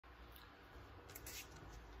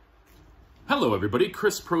Hello everybody,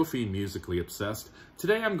 Chris Profi, Musically Obsessed.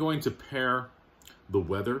 Today I'm going to pair the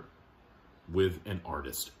weather with an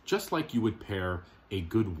artist, just like you would pair a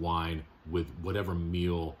good wine with whatever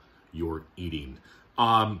meal you're eating.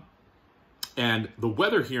 And the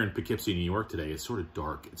weather here in Poughkeepsie, New York today is sort of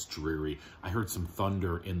dark, it's dreary. I heard some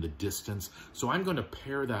thunder in the distance, so I'm going to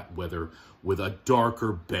pair that weather with a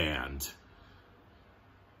darker band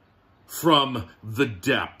from the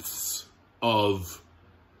depths of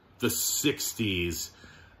the 60s,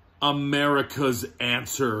 America's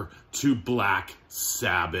answer to Black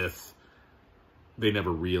Sabbath. They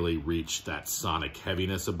never really reached that sonic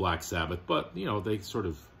heaviness of Black Sabbath, but, you know, they sort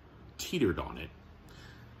of teetered on it.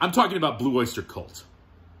 I'm talking about Blue Oyster Cult.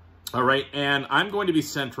 All right, and I'm going to be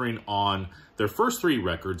centering on their first three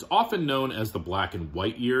records, often known as the black and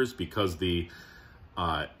white years, because the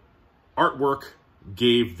artwork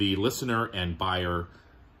gave the listener and buyer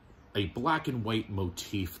a black and white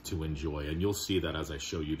motif to enjoy. And you'll see that as I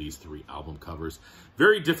show you these three album covers.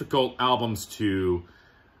 Very difficult albums to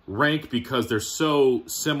rank because they're so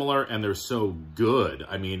similar and they're so good.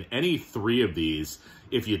 I mean, any three of these,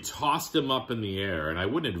 if you tossed them up in the air, and I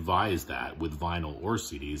wouldn't advise that with vinyl or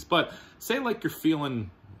CDs, but say like you're feeling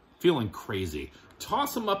crazy,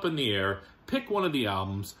 toss them up in the air, pick one of the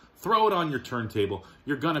albums, throw it on your turntable,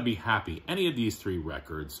 you're gonna be happy. Any of these three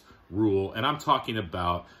records rule, and I'm talking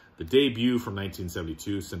about the debut from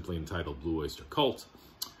 1972, simply entitled Blue Oyster Cult.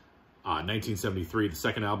 1973, the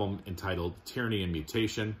second album entitled Tyranny and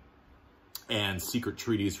Mutation. And Secret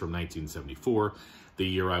Treaties from 1974, the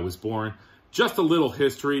year I was born. Just a little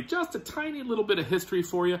history, just a tiny little bit of history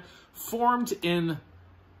for you. Formed in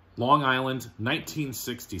Long Island,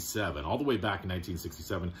 1967, all the way back in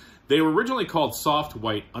 1967. They were originally called Soft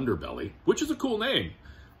White Underbelly, which is a cool name.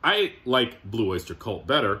 I like Blue Oyster Cult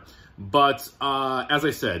better, but as I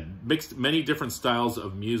said, mixed many different styles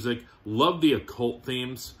of music. Love the occult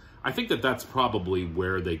themes. I think that that's probably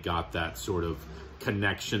where they got that sort of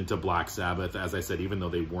connection to Black Sabbath. As I said, even though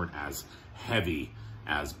they weren't as heavy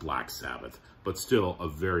as Black Sabbath, but still a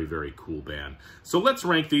very, very cool band. So let's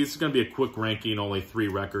rank these. It's going to be a quick ranking, only three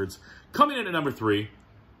records. Coming in at number 3,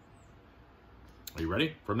 are you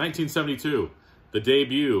ready? From 1972, the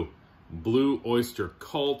debut, Blue Oyster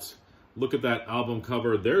Cult. Look at that album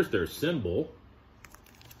cover. There's their symbol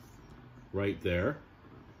right there.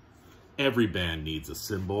 Every band needs a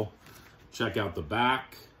symbol. Check out the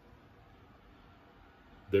back.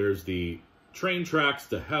 There's the train tracks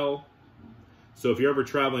to hell. So if you're ever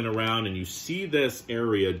traveling around and you see this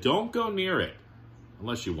area, don't go near it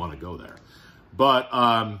unless you want to go there. But,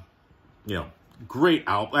 you know, great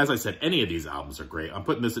album. As I said, any of these albums are great. I'm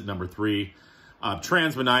putting this at number 3.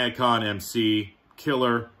 Transmaniacon MC,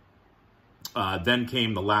 killer. Then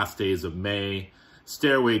came The Last Days of May,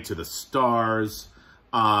 Stairway to the Stars.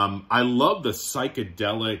 I love the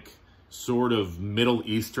psychedelic sort of Middle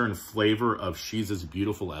Eastern flavor of She's as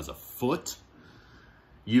Beautiful as a Foot.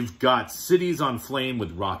 You've got Cities on Flame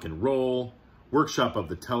with Rock and Roll. Workshop of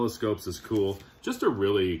the Telescopes is cool. Just a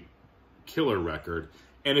really killer record.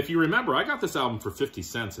 And if you remember, I got this album for 50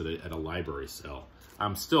 cents at a library sale.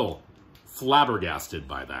 I'm still flabbergasted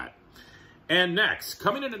by that. And next,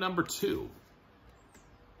 coming in at number 2,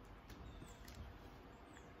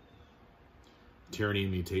 Tyranny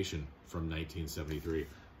and Mutation from 1973.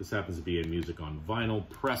 This happens to be in music on vinyl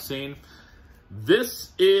pressing.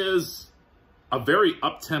 This is a very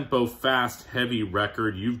up-tempo, fast, heavy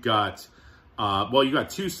record. You've got, well, you've got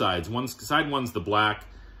two sides. Side one's the black,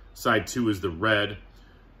 side 2 is the red.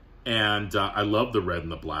 And I love the red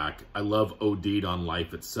and the black. I love OD'd on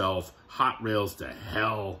Life Itself. Hot Rails to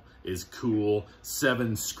Hell is cool.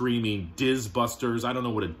 7 Screaming Dizzbusters. I don't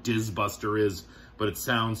know what a Dizzbuster is, but it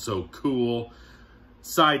sounds so cool.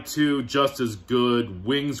 Side 2, Just as Good.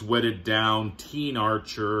 Wings Wetted Down. Teen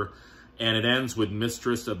Archer. And it ends with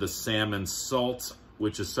Mistress of the Salmon Salt,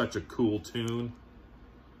 which is such a cool tune.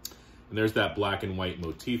 And there's that black and white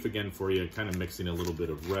motif again for you, kind of mixing a little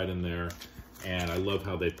bit of red in there. And I love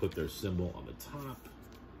how they put their symbol on the top.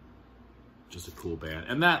 Just a cool band.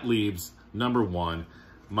 And that leaves number 1,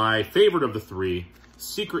 my favorite of the 3,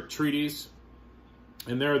 Secret Treaties.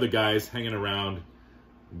 And there are the guys hanging around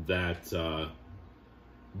that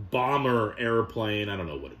bomber airplane. I don't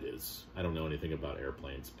know what it is. I don't know anything about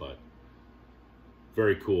airplanes, but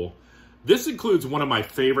very cool. This includes one of my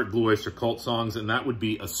favorite Blue Oyster Cult songs, and that would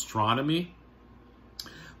be Astronomy.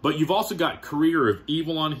 But you've also got Career of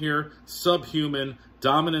Evil on here, Subhuman,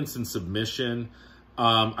 Dominance and Submission.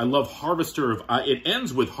 I love Harvester of Eyes. It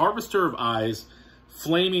ends with Harvester of Eyes,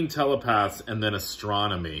 Flaming Telepaths, and then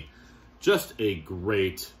Astronomy. Just a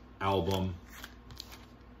great album.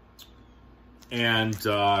 And,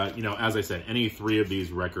 you know, as I said, any three of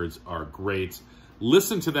these records are great.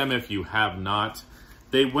 Listen to them if you have not.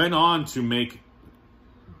 They went on to make,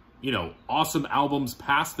 you know, awesome albums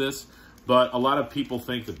past this, but a lot of people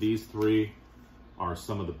think that these three are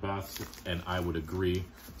some of the best, and I would agree.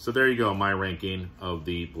 So there you go, my ranking of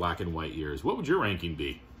the Black and White years. What would your ranking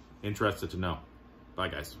be? Interested to know. Bye,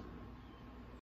 guys.